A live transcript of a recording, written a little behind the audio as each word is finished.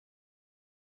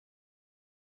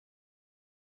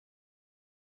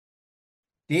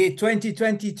The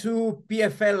 2022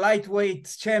 PFL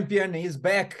lightweight champion is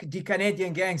back, the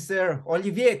Canadian gangster.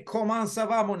 Olivier, comment ça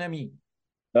va, mon ami?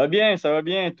 Ça va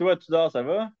bien. Toi, tu dors, ça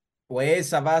va? Oui,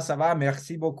 ça va,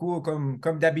 merci beaucoup.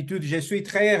 Comme d'habitude, je suis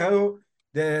très heureux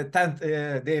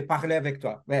de parler avec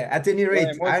toi. But at any Ouais,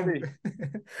 rate, moi aussi.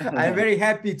 I'm very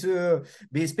happy to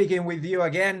be speaking with you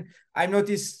again. I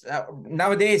notice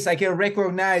nowadays I can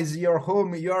recognize your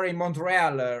home. You're in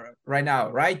Montreal right now,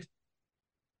 right?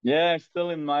 Yeah, I'm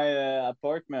still in my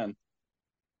apartment.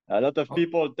 A lot of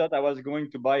people thought I was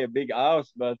going to buy a big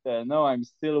house, but no, I'm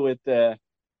still with in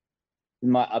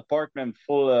my apartment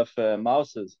full of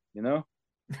mouses, you know?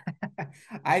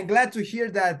 I'm glad to hear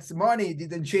that money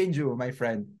didn't change you, my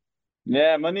friend.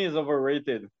 Yeah, money is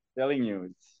overrated, telling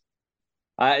you.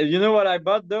 You know what I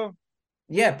bought though?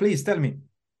 Yeah, please tell me.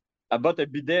 I bought a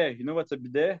bidet. You know what's a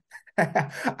bidet?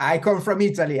 I come from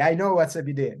Italy. I know what's a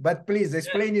bidet, but please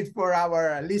explain it for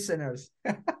our listeners.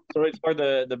 So it's for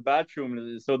the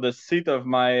bathroom. So the seat of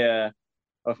my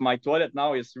toilet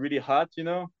now is really hot, you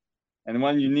know? And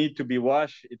when you need to be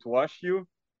washed, it wash you.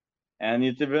 And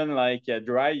it even like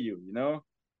dry you, you know,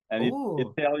 and it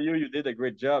Oh, tell you did a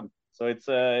great job. So it's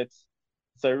a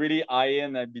really high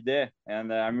end bidet,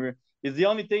 and it's the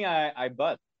only thing I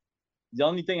bought. The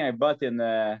only thing I bought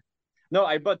in no,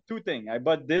 I bought two things. I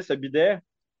bought this a bidet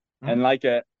and hmm? like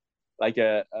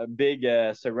a big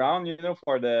surround, you know,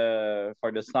 for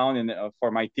the sound and for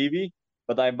my TV.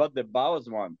 But I bought the Bose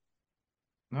one,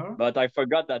 No? but I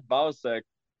forgot that Bose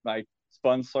like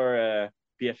sponsor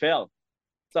PFL.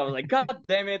 So I was like, God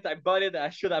damn it, I bought it.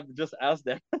 I should have just asked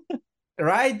them.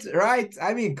 Right, right.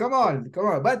 I mean, come on, come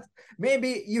on. But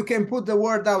maybe you can put the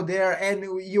word out there and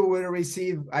you will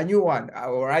receive a new one,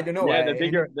 or I don't know. Yeah, Any...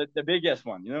 the biggest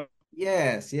one, you know.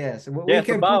 Yes, yes. We Yeah, so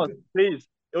can put. Baus, please,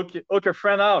 hook your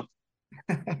friend out.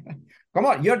 Come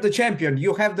on, you're the champion.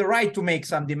 You have the right to make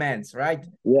some demands, right?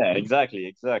 Yeah, exactly,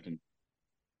 exactly.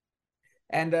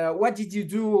 And what did you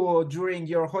do during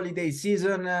your holiday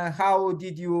season? How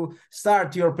did you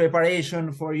start your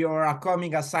preparation for your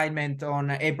upcoming assignment on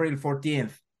April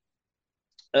 14th?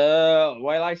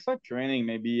 Well, I started training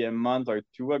maybe a month or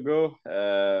two ago,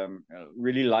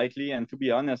 really lightly, and to be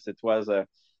honest, it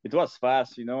was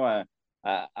fast. You know,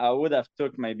 I would have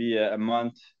took maybe a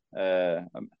month,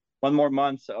 one more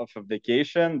month of a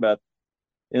vacation, but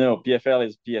you know, PFL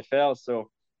is PFL, so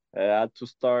I had to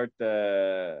start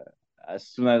as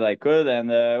soon as I could,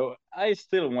 and I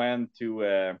still went to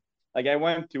I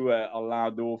went to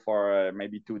Orlando for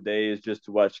maybe 2 days just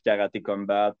to watch karate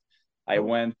combat. I Oh,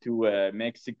 went to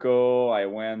Mexico. I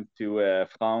went to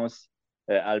France,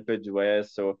 Alpe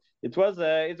d'Huez. So it was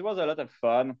a lot of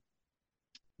fun,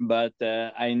 but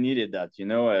I needed that. You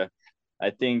know, I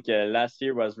think last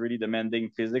year was really demanding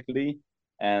physically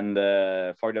and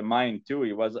for the mind too.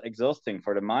 It was exhausting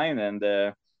for the mind,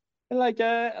 and like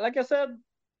I said,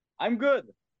 I'm good.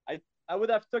 I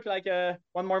would have took like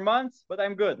one more month, but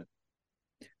I'm good.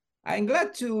 I'm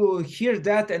glad to hear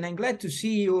that, and I'm glad to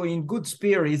see you in good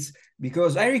spirits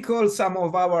because I recall some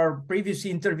of our previous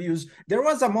interviews. There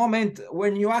was a moment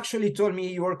when you actually told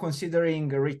me you were considering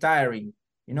retiring,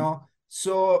 you know.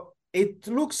 So it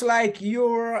looks like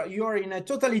you're in a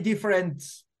totally different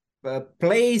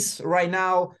place right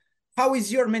now. How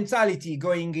is your mentality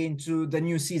going into the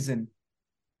new season?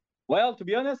 Well, to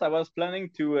be honest, I was planning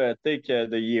to take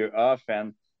the year off,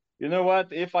 and you know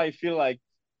what? If I feel like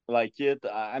it,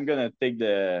 I'm gonna take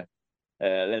the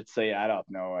let's say I don't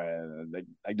know,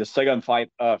 like the second fight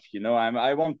off. You know,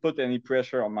 I won't put any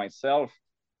pressure on myself.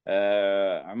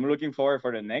 I'm looking forward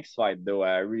for the next fight, though.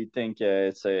 I really think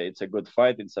it's a good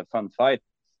fight. It's a fun fight,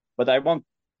 but I won't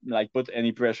like put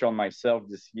any pressure on myself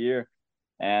this year.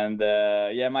 And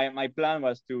yeah, my plan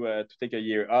was to take a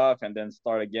year off and then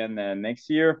start again next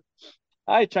year.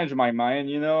 I changed my mind.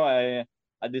 You know,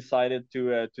 I decided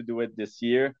to do it this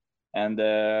year, and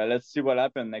let's see what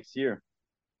happens next year.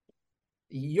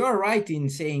 You're right in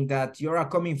saying that your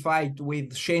upcoming fight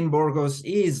with Shane Burgos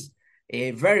is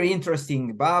a very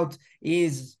interesting bout.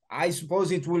 Is I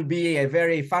suppose it will be a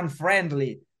very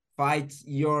fan-friendly fight.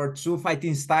 Your two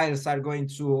fighting styles are going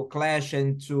to clash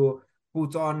and to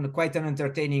put on quite an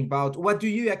entertaining bout. What do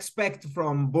you expect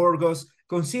from Burgos,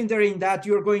 considering that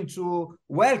you're going to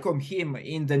welcome him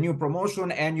in the new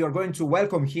promotion and you're going to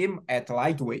welcome him at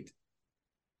lightweight?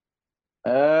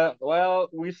 Well,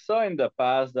 we saw in the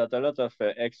past that a lot of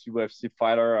ex-UFC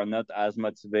fighters are not as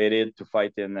motivated to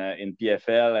fight in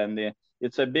PFL, and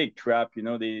it's a big trap. You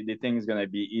know, they think it's gonna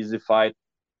be easy fight,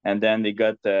 and then they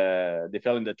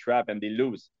fell in the trap and they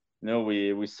lose. You know,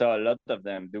 we saw a lot of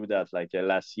them do that, like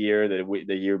last year,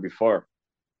 the year before.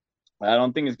 I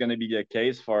don't think it's going to be the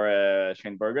case for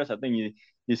Shane Burgos. I think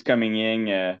he's coming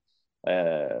in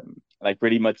like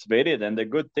really motivated. And the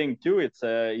good thing too, it's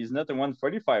he's not a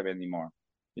 145 anymore.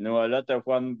 You know, a lot of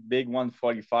one big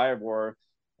 145 were,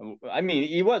 I mean,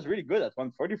 he was really good at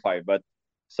 145, but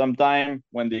sometimes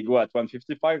when they go at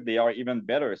 155, they are even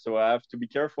better. So I have to be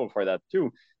careful for that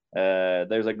too.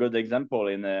 There's a good example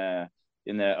in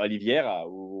Olivier,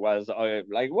 who was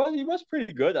he was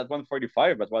pretty good at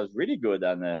 145, but was really good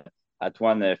at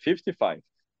 155.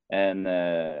 And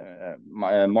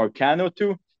Marcano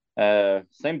too,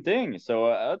 same thing. So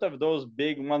a lot of those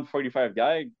big 145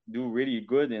 guys do really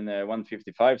good in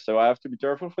 155. So I have to be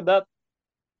careful for that,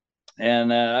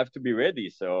 and I have to be ready.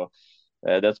 So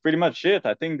that's pretty much it.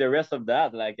 I think the rest of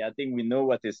that, like I think we know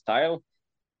what his style.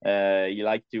 He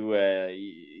like to.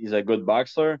 He's a good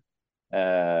boxer,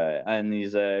 and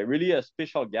he's really a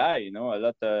special guy. You know, a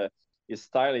lot. His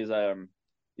style is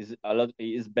a lot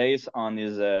is based on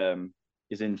his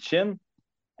in chin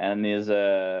and his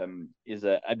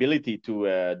ability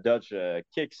to dodge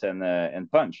kicks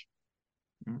and punch.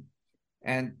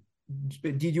 And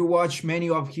did you watch many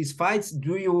of his fights?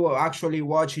 Do you actually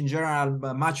watch in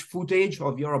general much footage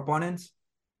of your opponents?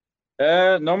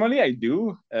 Normally I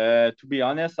do. To be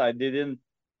honest, I didn't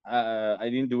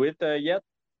do it yet,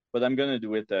 but I'm gonna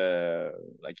do it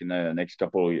like in the next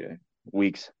couple of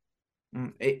weeks.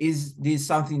 Is this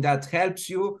something that helps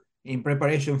you in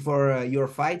preparation for your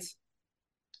fights?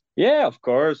 Yeah, of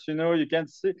course. You know, you can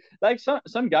see like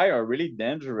some guys are really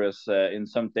dangerous in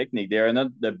some technique. They are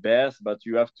not the best, but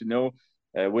you have to know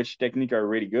which technique are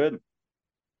really good,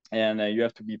 and you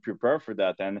have to be prepared for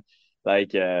that. And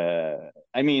like,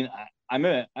 I mean, I'm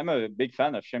a big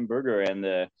fan of Schemberger,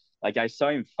 and like I saw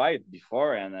him fight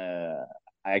before, and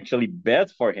I actually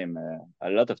bet for him a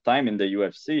lot of time in the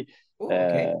UFC. Oh, Uh,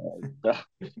 okay. so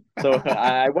so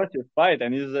I watched his fight,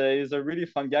 and he's a really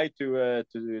fun guy to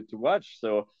watch.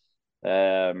 So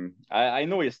I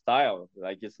know his style.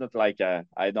 Like it's not like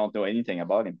I don't know anything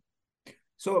about him.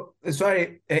 So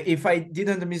sorry if I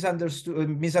didn't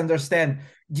misunderstand.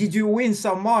 Did you win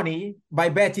some money by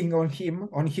betting on him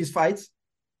on his fights?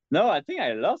 No, I think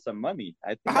I lost some money.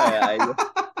 Okay. I think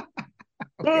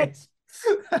Okay.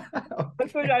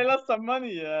 I lost some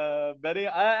money betting.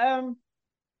 I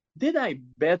did I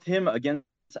bet him against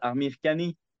Amir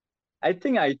Khani? I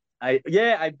think I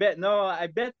yeah I bet no I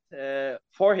bet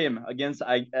for him against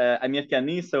Amir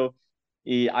Khani. So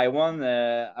I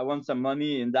won some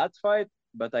money in that fight,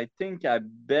 but I think I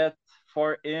bet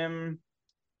for him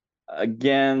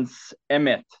against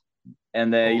Emmett,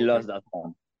 and he Okay. lost that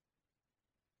one.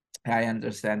 I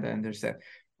understand. I understand.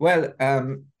 Well,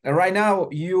 right now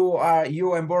you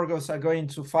and Burgos are going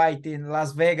to fight in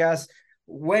Las Vegas.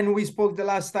 When we spoke the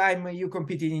last time, you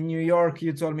competed in New York.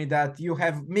 You told me that you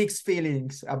have mixed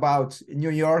feelings about New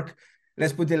York.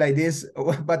 Let's put it like this.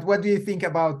 But what do you think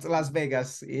about Las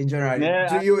Vegas in general? Yeah,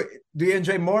 Do you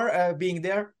enjoy more being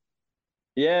there?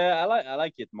 yeah, I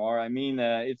like it more. I mean,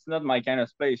 it's not my kind of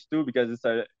place too because it's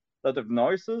a lot of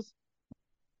noises.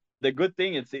 But the good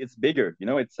thing it's bigger. You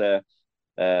know, it's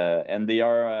and they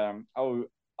are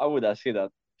how would I say that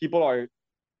people are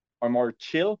more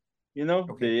chill. You know,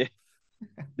 Okay.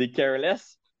 they care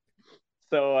less.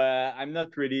 So I'm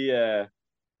not really uh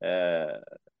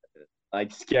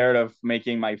like scared of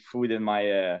making my food in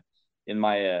my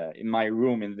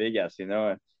room in Vegas. You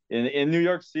know, in New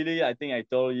York City, I think I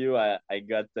told you I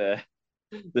got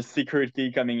the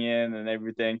security coming in and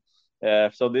everything.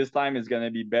 So this time it's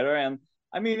gonna be better, and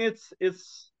I mean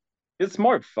it's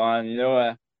more fun, you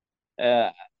know.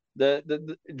 Uh,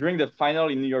 during the final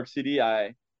in New York City,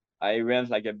 I rent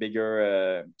like a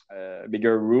bigger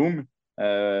room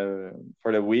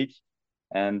for the week,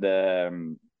 and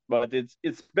but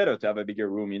it's better to have a bigger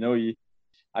room, you know.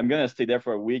 I'm gonna stay there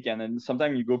for a week, and then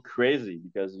sometimes you go crazy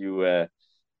because you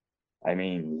I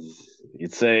mean,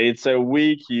 it's a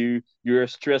week. You're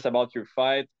stressed about your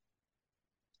fight,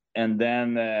 and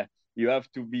then you have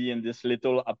to be in this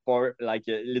little apart, like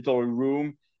a little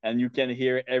room, and you can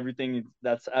hear everything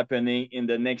that's happening in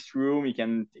the next room. You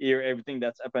can hear everything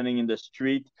that's happening in the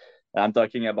street. I'm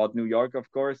talking about New York, of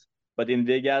course, but in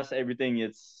Vegas, everything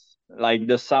it's like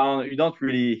the sound. You don't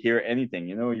really hear anything.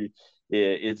 You know,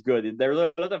 it's good. There's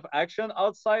a lot of action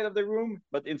outside of the room,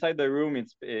 but inside the room,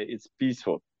 it's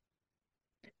peaceful.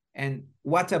 And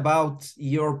what about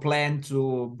your plan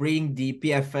to bring the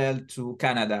PFL to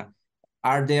Canada?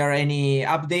 Are there any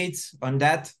updates on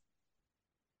that?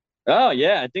 Oh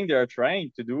yeah, I think they're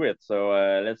trying to do it. So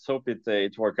let's hope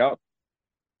it work out.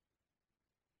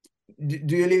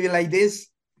 Do you leave it like this?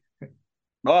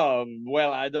 Oh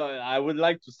well, I don't. I would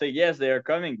like to say yes, they are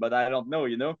coming, but I don't know.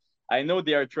 You know, I know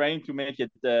they are trying to make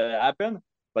it happen,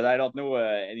 but I don't know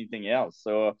anything else.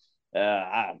 So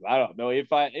I don't know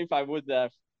if I would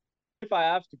if I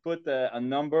have to put a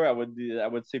number, I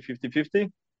would say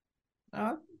 50-50.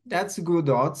 That's good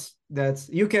odds. That's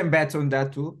you can bet on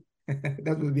that too.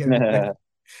 That would be a good bet.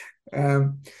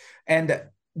 Um, and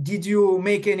did you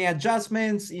make any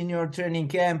adjustments in your training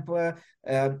camp?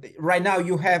 Right now,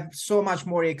 you have so much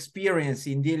more experience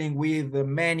in dealing with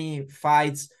many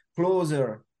fights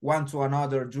closer one to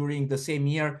another during the same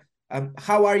year.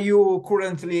 How are you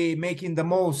currently making the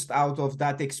most out of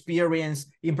that experience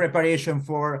in preparation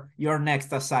for your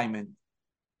next assignment?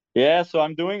 Yeah, so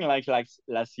I'm doing like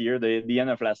last year, the end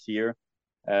of last year.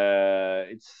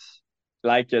 It's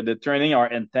like the training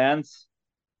are intense,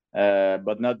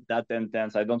 but not that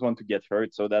intense. I don't want to get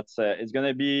hurt, so that's it's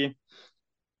gonna be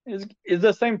it's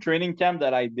the same training camp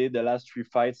that I did the last 3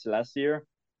 fights last year.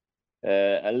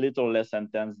 A little less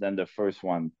intense than the first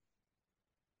one.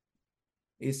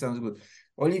 It sounds good.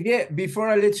 Olivier, before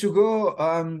I let you go,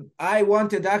 I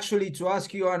wanted actually to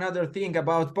ask you another thing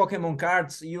about Pokemon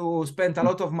cards. You spent a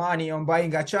lot of money on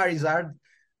buying a Charizard.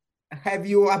 Have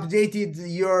you updated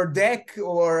your deck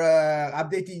or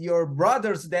updated your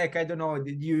brother's deck? I don't know.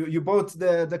 Did you bought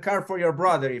the card for your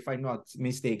brother, if I'm not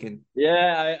mistaken?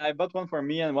 Yeah, I bought one for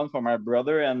me and one for my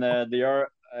brother, and they are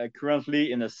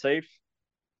currently in a safe,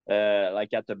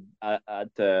 like at the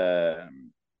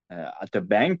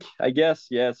bank, I guess.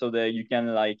 Yeah, so that you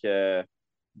can like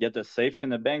get a safe in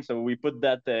the bank. So we put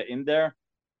that in there,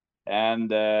 and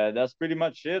that's pretty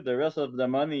much it. The rest of the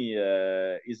money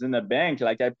is in the bank.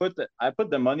 Like I put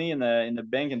the money in the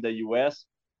bank in the U.S.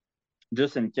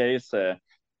 just in case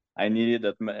I needed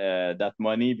that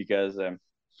money because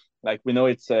like we know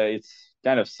it's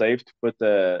kind of safe to put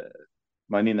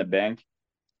money in the bank.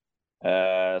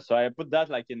 So I put that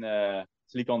like in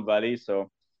Silicon Valley. So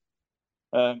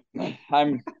uh,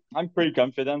 I'm I'm pretty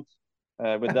confident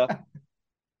with that.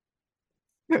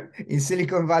 In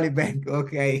Silicon Valley Bank.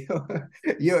 Okay.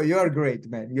 You're great,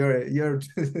 man. You're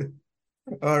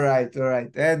all right, all right.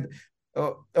 And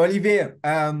Olivier,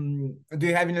 do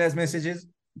you have any last messages?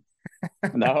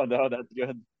 No, no, that's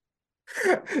good.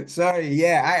 Sorry,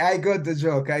 yeah, I got the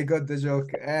joke. I got the joke.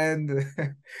 And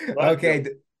What okay,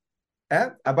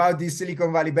 joke? about the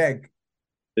Silicon Valley Bank.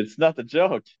 It's not a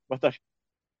joke. What a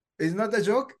It's not a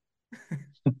joke?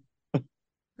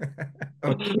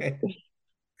 Okay.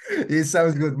 It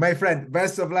sounds good. My friend,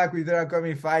 best of luck with your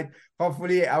upcoming fight.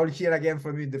 Hopefully, I will hear again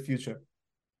from you in the future.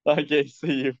 okay.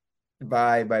 See you.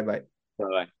 Bye, bye, bye.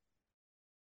 Bye.